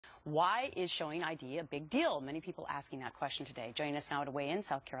Why is showing ID a big deal? Many people asking that question today. Joining us now to weigh in,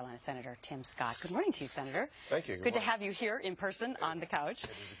 South Carolina Senator Tim Scott. Good morning to you, Senator. Thank you. Good to have you here in person on the couch.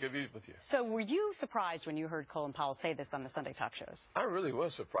 It is good to be with you. So were you surprised when you heard Colin Powell say this on the Sunday talk shows? I really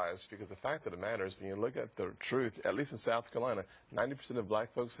was surprised because the fact of the matter is when you look at the truth, at least in South Carolina, 90% of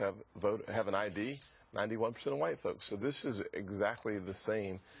black folks have an ID, 91% of white folks. So this is exactly the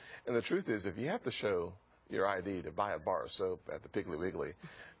same. And the truth is, if you have to show your ID to buy a bar of soap at the Piggly Wiggly,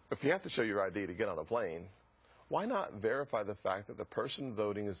 if you have to show your ID to get on a plane, why not verify the fact that the person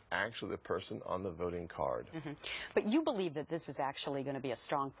voting is actually the person on the voting card? But you believe that this is actually going to be a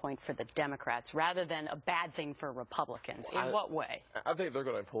strong point for the Democrats rather than a bad thing for Republicans. In what way? I think they're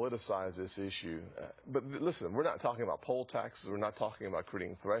going to politicize this issue. But listen, we're not talking about poll taxes. We're not talking about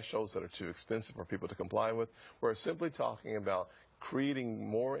creating thresholds that are too expensive for people to comply with. We're simply talking about creating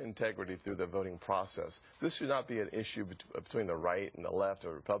more integrity through the voting process. This should not be an issue between the right and the left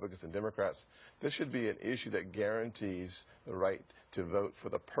or Republicans and Democrats. This should be an issue that guarantees the right to vote for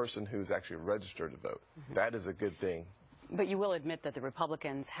the person who's actually registered to vote. That is a good thing. But you will admit that the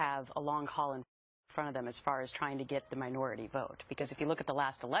Republicans have a long haul in front of them as far as trying to get the minority vote. Because if you look at the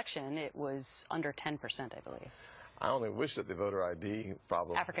last election, it was under 10%, I believe. I only wish that the voter ID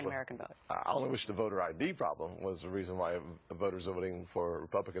problem... African-American vote. I only wish the voter ID problem was the reason why voters are voting for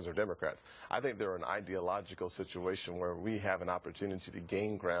Republicans or Democrats. I think they're an ideological situation where we have an opportunity to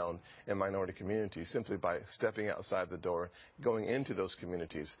gain ground in minority communities simply by stepping outside the door, going into those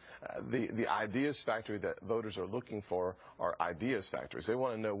communities. The ideas factory that voters are looking for are ideas factories. They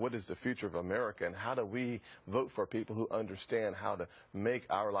want to know what is the future of America and how do we vote for people who understand how to make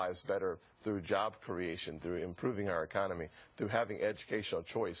our lives better through job creation, through improving our economy, through having educational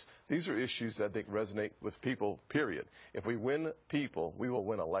choice. These are issues that I think resonate with people, period. If we win people, we will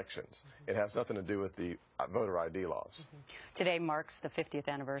win elections. It has nothing to do with the voter ID laws. Today marks the 50th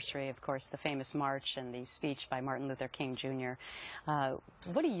anniversary, of course, the famous march and the speech by Martin Luther King, Jr.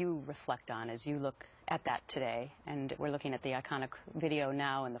 What do you reflect on as you look at that today? And we're looking at the iconic video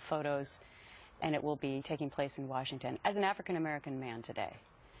now and the photos, and it will be taking place in Washington. As an African-American man today,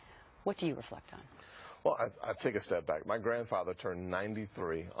 what do you reflect on? Well, I take a step back. My grandfather turned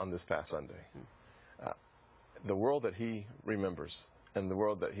 93 on this past Sunday. The world that he remembers and the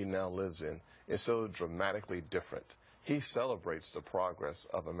world that he now lives in is so dramatically different. He celebrates the progress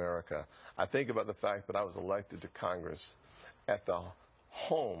of America. I think about the fact that I was elected to Congress at the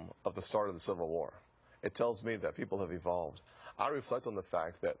home of the start of the Civil War. It tells me that people have evolved. I reflect on the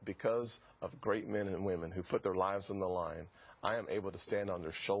fact that because of great men and women who put their lives on the line, I am able to stand on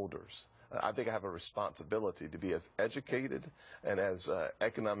their shoulders. I think I have a responsibility to be as educated and as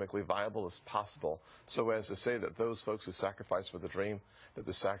economically viable as possible so as to say that those folks who sacrificed for the dream, that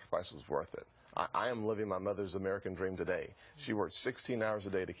the sacrifice was worth it. I am living my mother's American dream today. She worked 16 hours a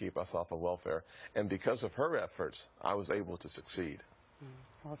day to keep us off of welfare, and because of her efforts, I was able to succeed.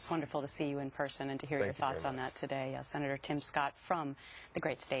 Well, it's wonderful to see you in person and to hear your thoughts on that today. Senator Tim Scott from the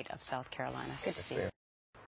great state of South Carolina. Good to see you.